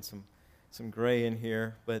hair. I'm getting some gray in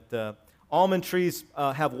here. But almond trees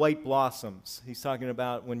have white blossoms. He's talking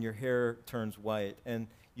about when your hair turns white. And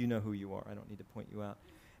you know who you are. I don't need to point you out.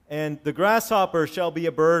 And the grasshopper shall be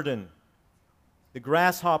a burden. The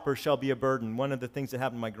grasshopper shall be a burden. One of the things that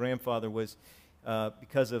happened to my grandfather was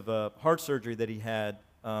because of heart surgery that he had,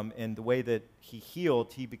 and the way that he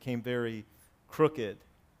healed, he became very crooked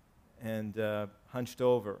and hunched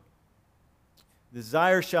over.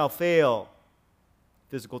 Desire shall fail.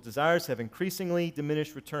 Physical desires have increasingly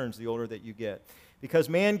diminished returns the older that you get. Because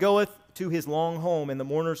man goeth to his long home, and the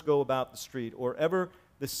mourners go about the street, or ever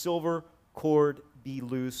the silver cord be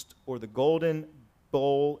loosed, or the golden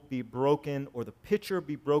bowl be broken, or the pitcher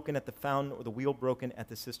be broken at the fountain, or the wheel broken at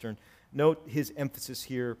the cistern. Note his emphasis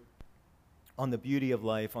here on the beauty of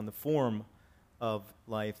life, on the form of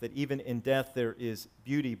life, that even in death there is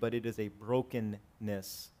beauty, but it is a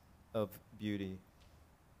brokenness of beauty.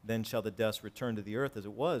 Then shall the dust return to the earth as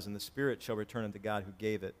it was, and the spirit shall return unto God who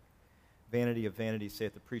gave it. Vanity of vanities,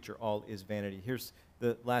 saith the preacher, all is vanity. Here's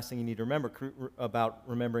the last thing you need to remember about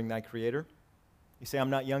remembering thy Creator. You say, I'm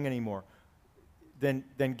not young anymore. Then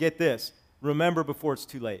get this. Remember before it's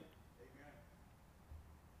too late. Amen.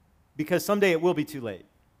 Because someday it will be too late.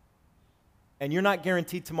 And you're not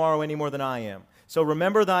guaranteed tomorrow any more than I am. So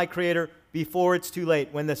remember thy Creator before it's too late.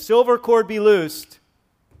 When the silver cord be loosed,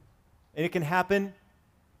 and it can happen,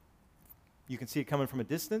 you can see it coming from a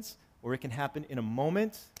distance, or it can happen in a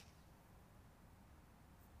moment.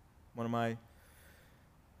 One of my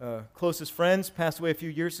closest friends passed away a few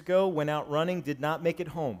years ago, went out running, did not make it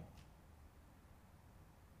home.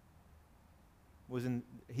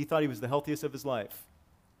 He thought he was the healthiest of his life.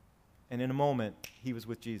 And in a moment, he was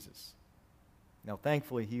with Jesus. Now,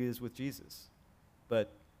 thankfully, he is with Jesus.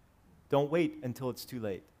 But don't wait until it's too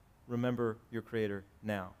late. Remember your Creator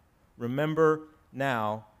now. Remember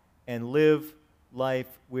now and live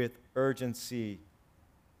life with urgency.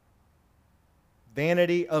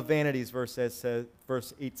 Vanity of vanities, verse 8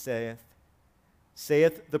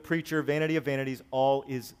 saith the preacher, vanity of vanities, all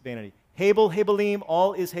is vanity. Habel, Habelim,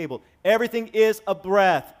 all is Habel. Everything is a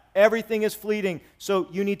breath. Everything is fleeting. So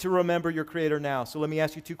you need to remember your Creator now. So let me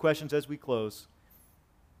ask you two questions as we close.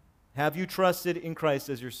 Have you trusted in Christ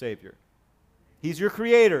as your Savior? He's your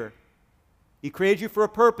Creator. He created you for a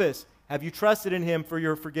purpose. Have you trusted in Him for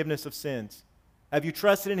your forgiveness of sins? Have you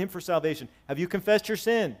trusted in Him for salvation? Have you confessed your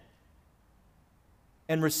sin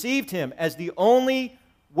and received Him as the only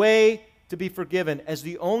way to be forgiven, as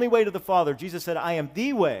the only way to the Father? Jesus said, I am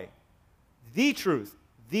the way, the truth,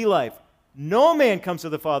 the life. No man comes to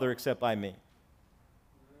the Father except by me.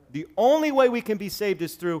 The only way we can be saved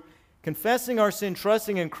is through confessing our sin,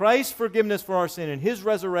 trusting in Christ's forgiveness for our sin and His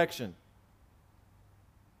resurrection.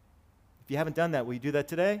 If you haven't done that, will you do that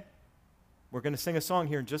today? We're going to sing a song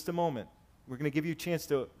here in just a moment. We're going to give you a chance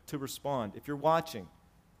to respond. If you're watching,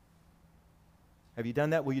 have you done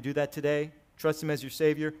that? Will you do that today? Trust Him as your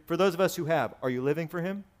Savior? For those of us who have, are you living for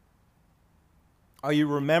Him? Are you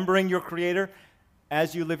remembering your Creator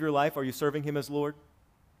as you live your life? Are you serving Him as Lord?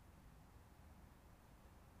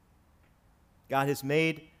 God has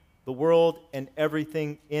made the world and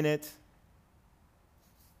everything in it.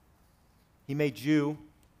 He made you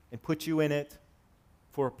and put you in it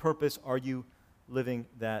for a purpose. Are you living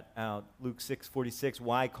that out? Luke 6:46,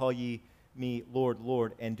 why call ye me Lord,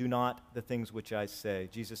 Lord, and do not the things which I say?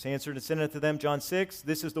 Jesus answered and said unto them, John 6,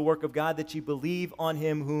 this is the work of God, that ye believe on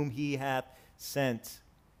Him whom He hath sent.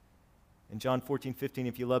 In John 14:15,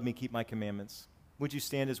 if you love me, keep my commandments. Would you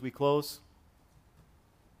stand as we close?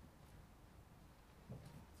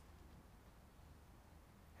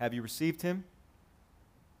 Have you received Him?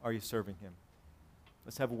 Are you serving Him?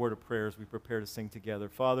 Let's have a word of prayer as we prepare to sing together.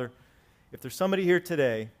 Father, if there's somebody here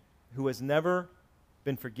today who has never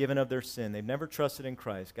been forgiven of their sin, they've never trusted in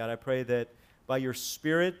Christ, God, I pray that by your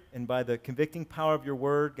Spirit and by the convicting power of your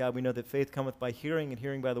word, God, we know that faith cometh by hearing and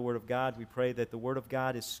hearing by the word of God. We pray that the word of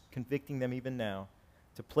God is convicting them even now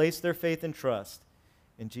to place their faith and trust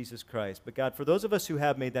in Jesus Christ. But God, for those of us who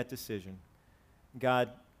have made that decision, God,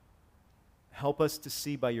 help us to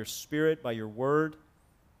see by your Spirit, by your word,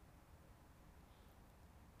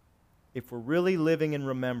 if we're really living in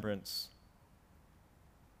remembrance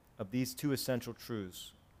of these two essential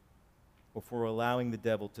truths, or if we're allowing the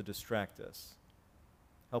devil to distract us.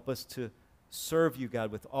 Help us to serve you,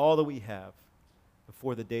 God, with all that we have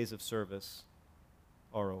before the days of service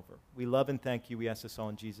are over. We love and thank you. We ask this all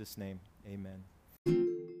in Jesus' name. Amen.